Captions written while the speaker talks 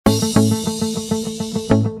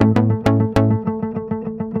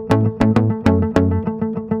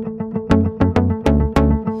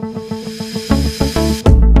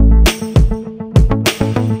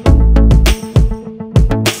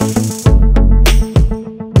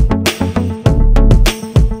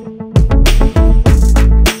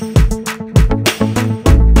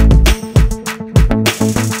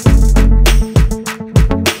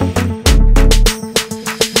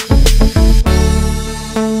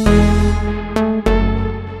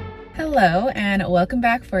Hello and welcome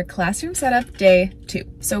back for classroom setup day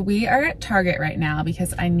 2. So we are at Target right now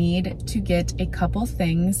because I need to get a couple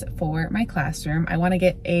things for my classroom. I want to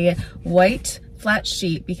get a white flat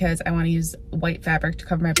sheet because I want to use white fabric to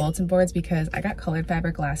cover my bulletin boards because I got colored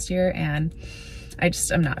fabric last year and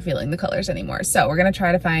I'm not feeling the colors anymore. So we're gonna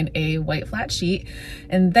try to find a white flat sheet.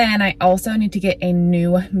 And then I also need to get a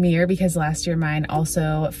new mirror because last year mine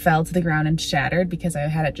also fell to the ground and shattered because I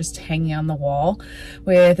had it just hanging on the wall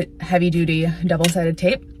with heavy duty double-sided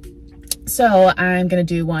tape. So I'm gonna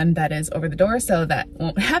do one that is over the door so that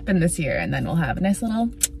won't happen this year, and then we'll have a nice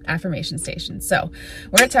little affirmation station. So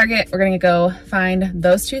we're at Target, we're gonna go find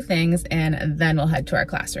those two things and then we'll head to our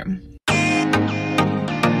classroom.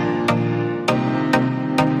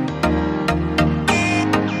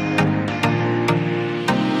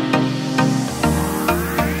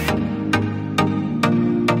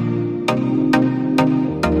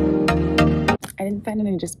 I didn't find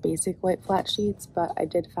any just basic white flat sheets, but I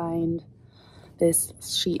did find this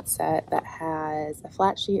sheet set that has a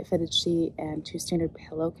flat sheet, a fitted sheet, and 2 standard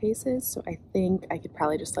pillowcases. So I think I could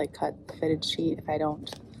probably just like cut the fitted sheet if I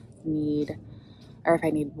don't need, or if I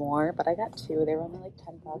need more, but I got 2. They were only like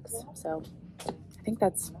 10 bucks. So I think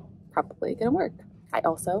that's probably gonna work. I'm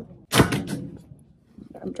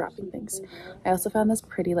dropping things. I also found this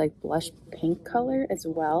pretty like blush pink color as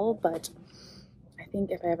well, but I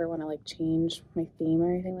think if I ever want to like change my theme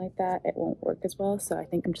or anything like that, it won't work as well. So I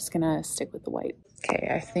think I'm just gonna stick with the white. Okay,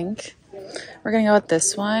 I think we're gonna go with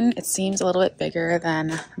this one. It seems a little bit bigger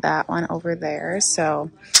than that one over there. So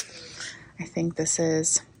I think this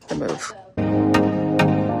is the move.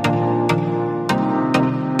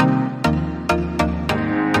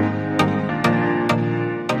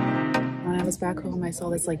 Back home I saw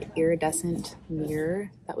this like iridescent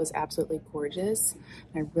mirror that was absolutely gorgeous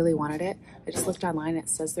and I really wanted it. I just looked online, it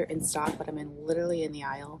says they're in stock, but I'm literally in the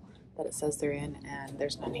aisle that it says they're in and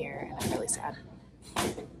there's none here and I'm really sad.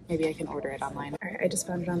 Maybe I can order it online. All right, I just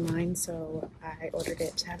found it online, so I ordered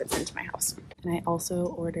it to have it sent to my house. And I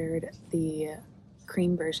also ordered the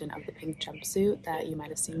cream version of the pink jumpsuit that you might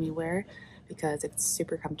have seen me wear because it's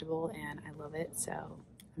super comfortable and I love it. So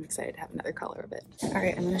I'm excited to have another color of it. All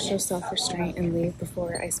right, I'm gonna show self-restraint and leave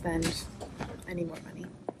before I spend any more money.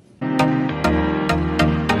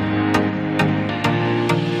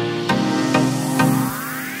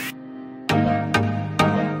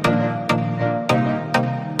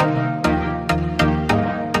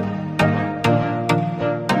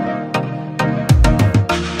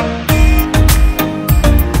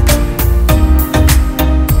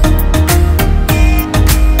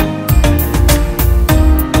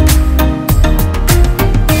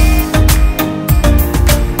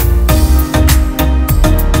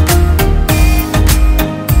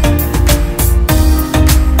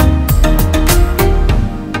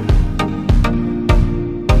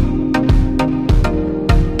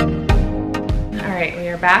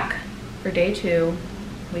 Back for day 2.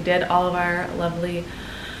 We did all of our lovely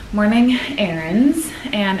morning errands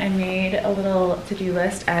and I made a little to-do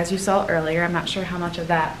list as you saw earlier. I'm not sure how much of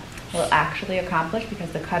that will actually accomplish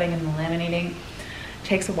because the cutting and the laminating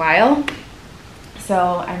takes a while,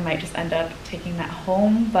 so I might just end up taking that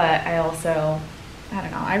home, but I don't know,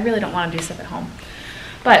 I really don't want to do stuff at home.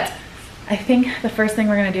 But I think the first thing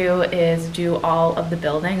we're gonna do is do all of the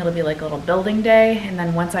building. It'll be like a little building day, and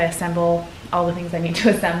then once I assemble all the things I need to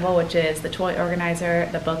assemble, which is the toy organizer,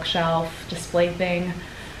 the bookshelf, display thing,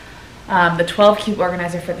 the 12 cube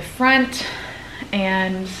organizer for the front,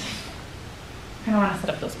 and I kind of want to set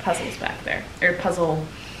up those puzzles back there, or puzzle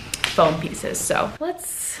foam pieces. So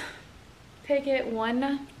let's take it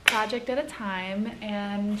one project at a time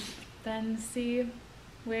and then see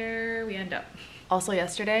where we end up. Also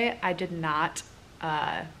yesterday, I did not,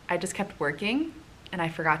 I just kept working and I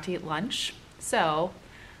forgot to eat lunch. So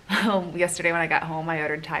yesterday when I got home, I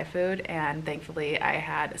ordered Thai food and thankfully I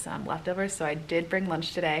had some leftovers. So I did bring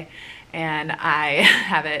lunch today and I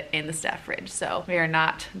have it in the staff fridge. So we are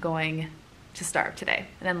not going to starve today.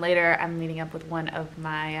 And then later I'm meeting up with one of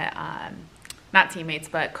my, not teammates,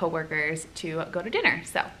 but coworkers to go to dinner.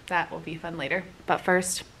 So that will be fun later. But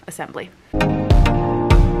first, assembly.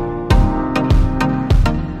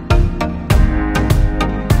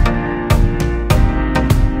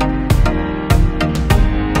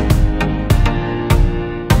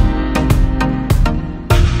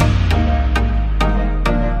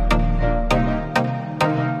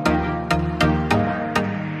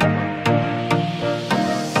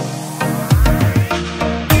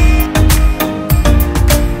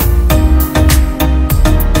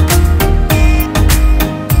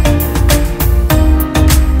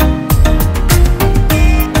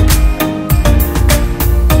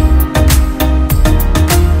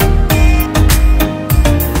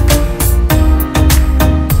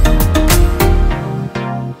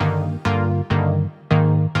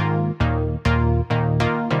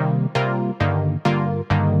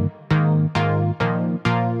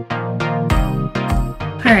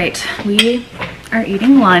 All right, we are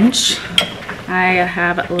eating lunch. I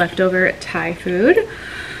have leftover Thai food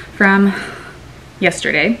from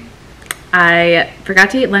yesterday. I forgot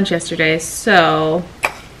to eat lunch yesterday, so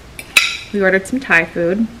we ordered some Thai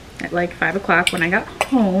food at like 5 o'clock when I got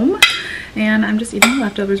home. And I'm just eating the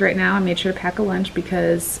leftovers right now. I made sure to pack a lunch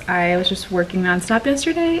because I was just working nonstop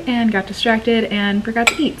yesterday and got distracted and forgot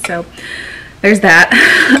to eat. So there's that.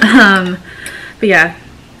 But yeah,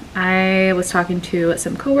 I was talking to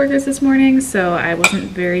some coworkers this morning, so I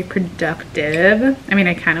wasn't very productive. I mean,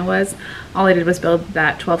 I kind of was. All I did was build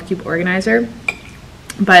that 12 cube organizer,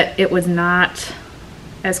 but it was not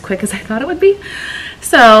as quick as I thought it would be.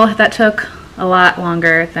 So that took a lot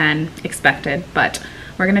longer than expected, but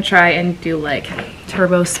we're gonna try and do like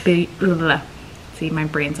turbo speed. See, my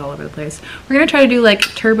brain's all over the place. We're gonna try to do like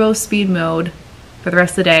turbo speed mode for the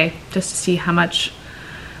rest of the day, just to see how much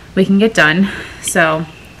we can get done. So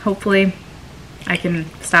hopefully I can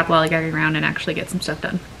stop lollygagging around and actually get some stuff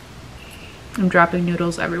done. I'm dropping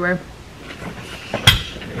noodles everywhere.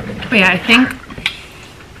 But yeah, I think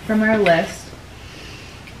from our list,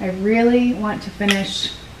 I really want to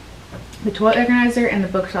finish the toy organizer and the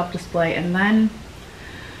bookshelf display, and then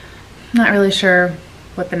I'm not really sure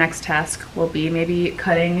what the next task will be. Maybe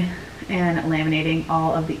cutting and laminating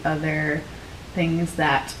all of the other things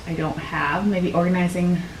that I don't have. Maybe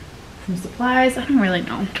organizing some supplies. I don't really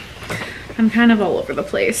know. I'm kind of all over the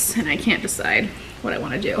place and I can't decide what I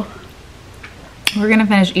want to do. We're gonna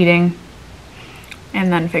finish eating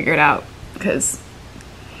and then figure it out because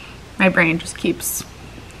my brain just keeps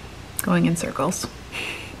going in circles.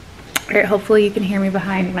 All right, hopefully you can hear me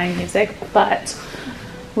behind my music, but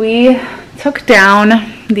we took down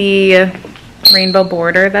the rainbow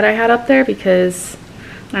border that I had up there because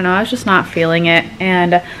I don't know, I was just not feeling it.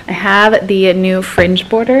 And I have the new fringe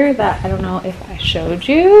border that I don't know if I showed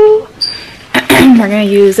you. We're gonna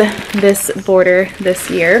use this border this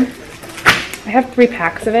year. I have 3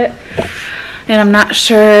 packs of it and I'm not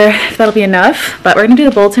sure if that'll be enough, but we're gonna do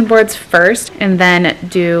the bulletin boards first and then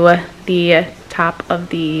do the top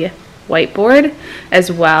of the whiteboard as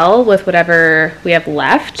well with whatever we have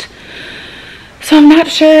left. So I'm not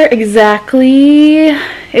sure exactly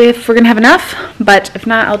if we're gonna have enough, but if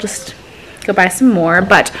not, I'll just go buy some more.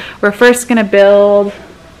 But we're first gonna build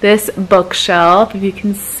this bookshelf, if you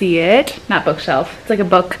can see it. Not bookshelf, it's like a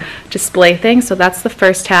book display thing. So that's the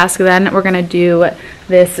first task. Then we're gonna do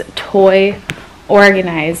this toy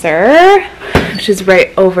organizer, which is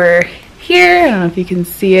right over here. I don't know if you can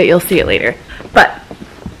see it, you'll see it later. But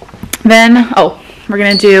then, oh, we're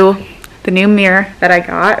gonna do the new mirror that I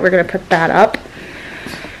got. We're gonna put that up.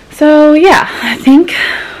 So yeah, I think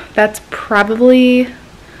that's probably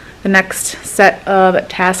the next set of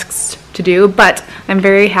tasks to do, but I'm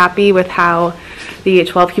very happy with how the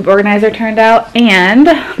 12 cube organizer turned out, and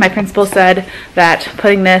my principal said that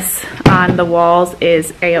putting this on the walls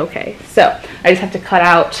is a-okay. So I just have to cut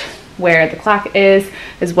out where the clock is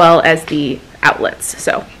as well as the outlets.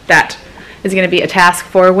 So that is going to be a task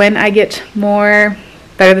for when I get more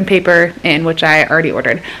Better Than Paper in, which I already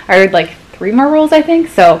ordered. I ordered like 3 more rolls, I think,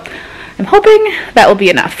 so I'm hoping that will be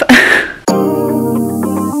enough.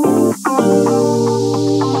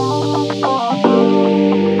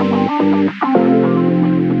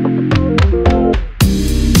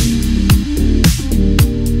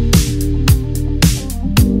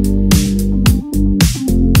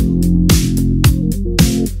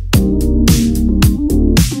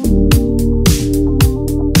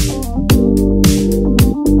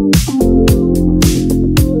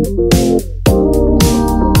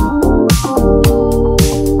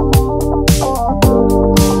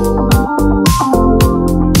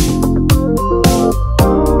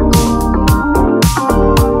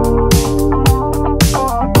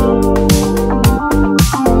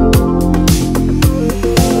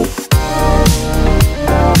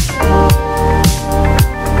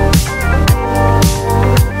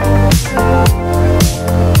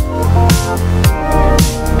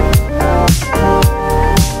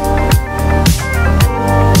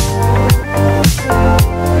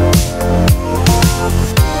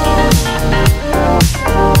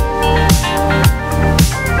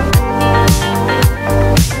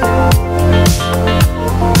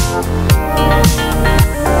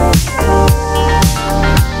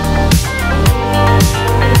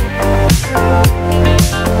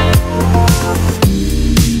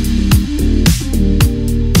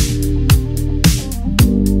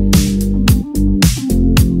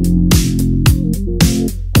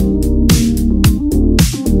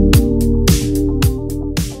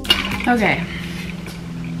 Okay,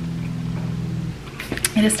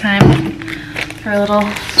 it is time for a little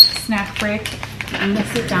snack break. I'm gonna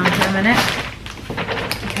sit down for a minute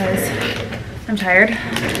because I'm tired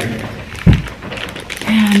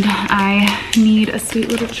and I need a sweet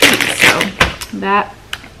little treat. So that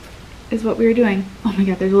is what we were doing. Oh my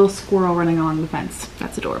god, there's a little squirrel running along the fence.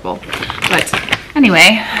 That's adorable. But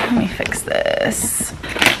anyway, let me fix this.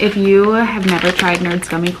 If you have never tried Nerds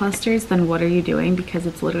Gummy Clusters, then what are you doing? Because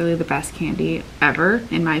it's literally the best candy ever,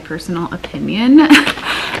 in my personal opinion. But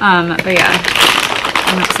yeah,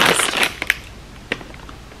 I'm obsessed.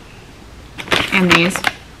 And these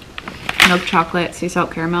milk chocolate sea salt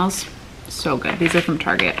caramels, so good. These are from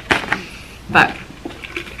Target. But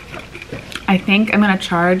I think I'm gonna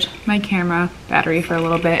charge my camera battery for a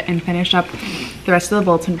little bit and finish up the rest of the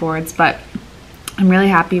bulletin boards. But I'm really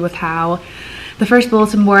happy with how the first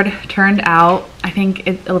bulletin board turned out. I think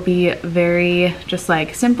it'll be very just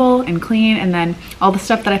like simple and clean, and then all the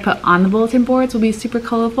stuff that I put on the bulletin boards will be super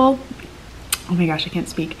colorful. Oh my gosh, I can't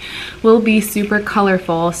speak. Will be super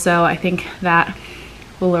colorful, so I think that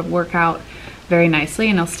will work out very nicely,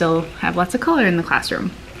 and I'll still have lots of color in the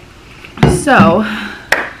classroom. So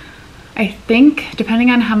I think depending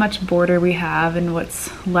on how much border we have and what's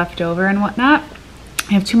left over and whatnot,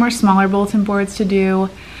 I have 2 more smaller bulletin boards to do.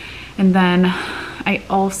 And then I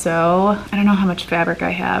don't know how much fabric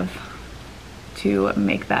I have to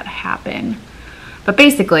make that happen. But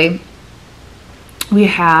basically, we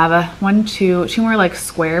have two more like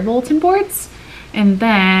square bulletin boards. And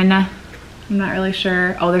then, I'm not really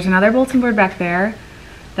sure. Oh, there's another bulletin board back there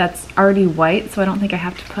that's already white, so I don't think I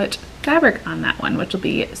have to put fabric on that one, which will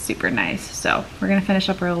be super nice. So we're gonna finish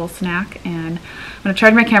up our little snack, and I'm gonna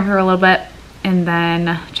charge my camera for a little bit and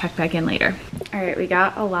then check back in later. All right, we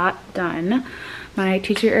got a lot done. My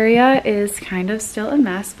teacher area is kind of still a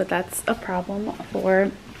mess, but that's a problem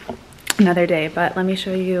for another day. But let me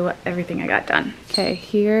show you everything I got done. Okay,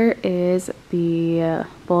 here is the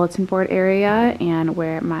bulletin board area and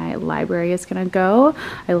where my library is gonna go.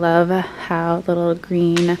 I love how the little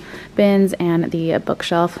green bins and the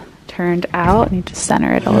bookshelf turned out. I need to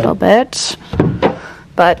center it a little bit,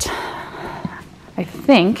 but I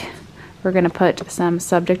think we're gonna put some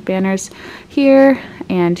subject banners here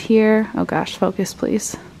and here. Oh gosh, focus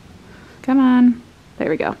please. Come on, there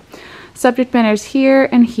we go. Subject banners here,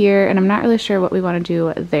 and I'm not really sure what we wanna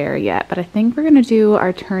do there yet, but I think we're gonna do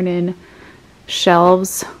our turn-in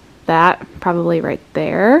shelves, that probably right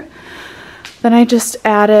there. Then I just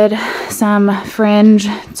added some fringe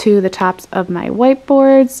to the tops of my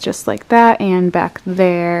whiteboards, just like that, and back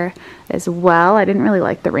there as well. I didn't really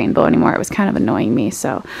like the rainbow anymore. It was kind of annoying me,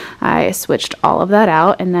 so I switched all of that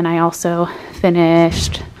out. And then I also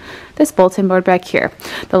finished this bulletin board back here.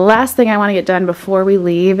 The last thing I want to get done before we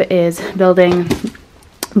leave is building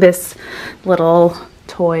this little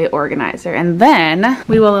toy organizer, and then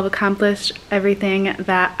we will have accomplished everything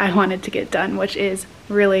that I wanted to get done, which is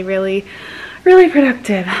really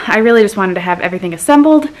productive. I really just wanted to have everything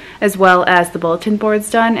assembled as well as the bulletin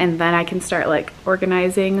boards done, and then I can start like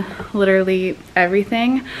organizing literally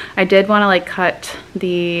everything. I did want to like cut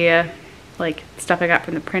the like stuff I got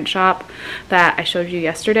from the print shop that I showed you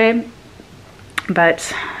yesterday,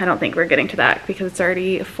 but I don't think we're getting to that because it's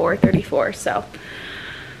already 4:34. So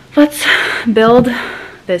let's build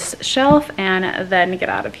this shelf and then get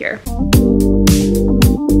out of here.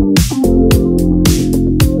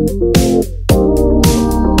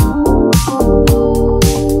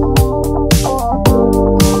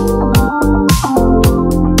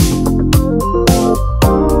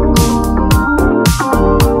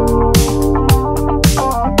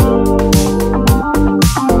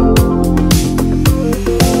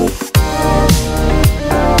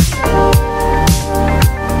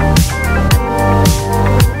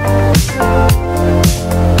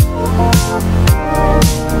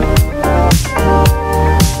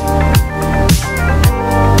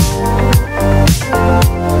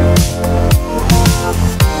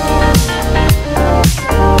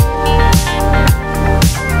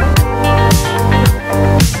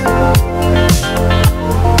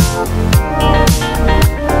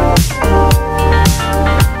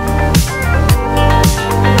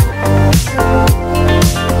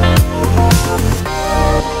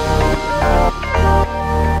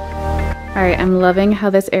 I'm loving how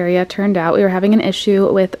this area turned out. We were having an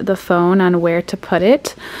issue with the phone on where to put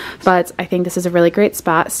it, but I think this is a really great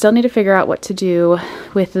spot. Still need to figure out what to do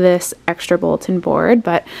with this extra bulletin board,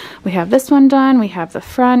 but we have this one done. We have the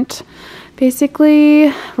front.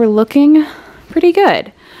 Basically, we're looking pretty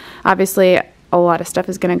good. Obviously, a lot of stuff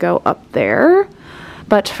is going to go up there,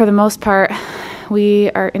 but for the most part,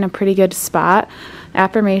 we are in a pretty good spot.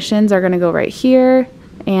 Affirmations are going to go right here,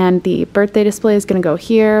 And the birthday display is gonna go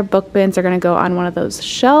here. Book bins are gonna go on one of those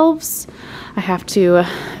shelves. I have to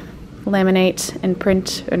laminate and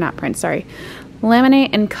print, or not print, sorry, laminate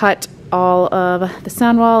and cut all of the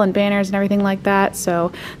sound wall and banners and everything like that.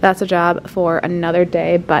 So that's a job for another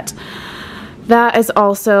day, but that is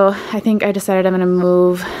also, I think I decided I'm gonna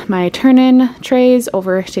move my turn-in trays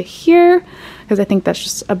over to here because I think that's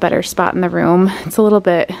just a better spot in the room. It's a little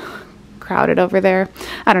bit crowded over there.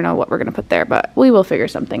 I don't know what we're gonna put there, but we will figure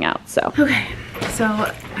something out. So okay, so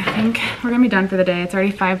I think we're gonna be done for the day. It's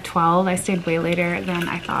already 5:12. I stayed way later than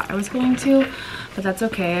I thought I was going to, but that's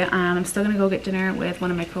okay. I'm still gonna go get dinner with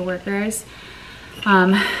one of my coworkers.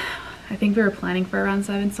 I think we were planning for around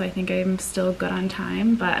 7, so I think I'm still good on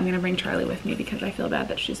time, but I'm gonna bring Charlie with me because I feel bad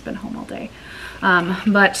that she's been home all day.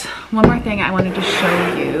 But one more thing I wanted to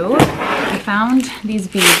show you. I found these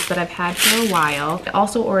beads that I've had for a while. I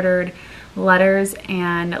also ordered letters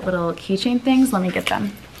and little keychain things. Let me get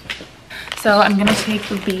them. So I'm gonna take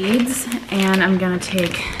the beads and I'm gonna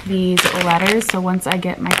take these letters. So once I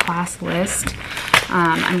get my class list,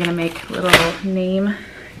 I'm gonna make little name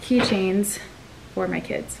keychains for my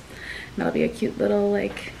kids. And that'll be a cute little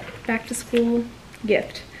like back to school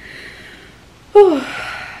gift. Whew.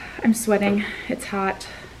 I'm sweating, it's hot.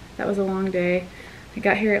 That was a long day. I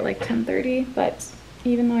got here at like 10:30, but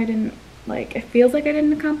even though I didn't, like, it feels like I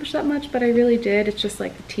didn't accomplish that much, but I really did. It's just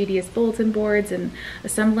like the tedious bulletin boards and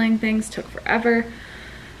assembling things took forever.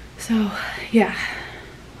 So yeah,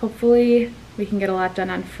 hopefully we can get a lot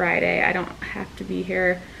done on Friday. I don't have to be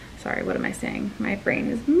here. Sorry, what am I saying? My brain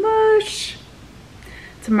is mush.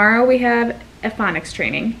 Tomorrow we have a phonics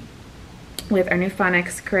training with our new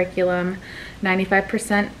phonics curriculum,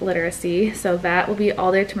 95% literacy. So that will be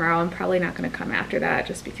all day tomorrow. I'm probably not gonna come after that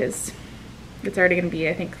just because it's already gonna be,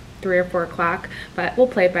 I think, 3 or 4 o'clock, but we'll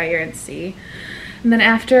play it by ear and see. And then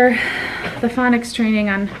after the phonics training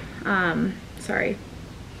on, sorry,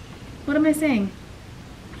 what am I saying?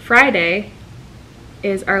 Friday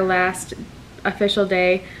is our last official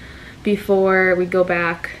day before we go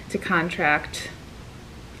back to contract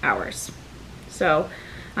hours. So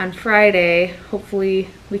on Friday, hopefully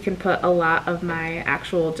we can put a lot of my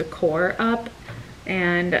actual decor up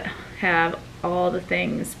and have all the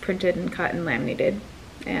things printed and cut and laminated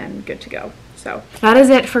and good to go. So that is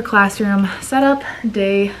it for classroom setup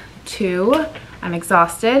day 2. I'm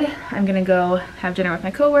exhausted. I'm gonna go have dinner with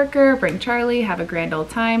my coworker, bring Charlie, have a grand old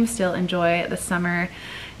time, still enjoy the summer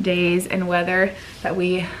days and weather that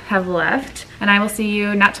we have left. And I will see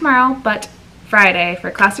you not tomorrow, but Friday for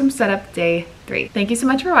classroom setup day 3. Thank you so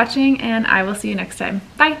much for watching, and I will see you next time.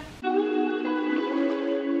 Bye.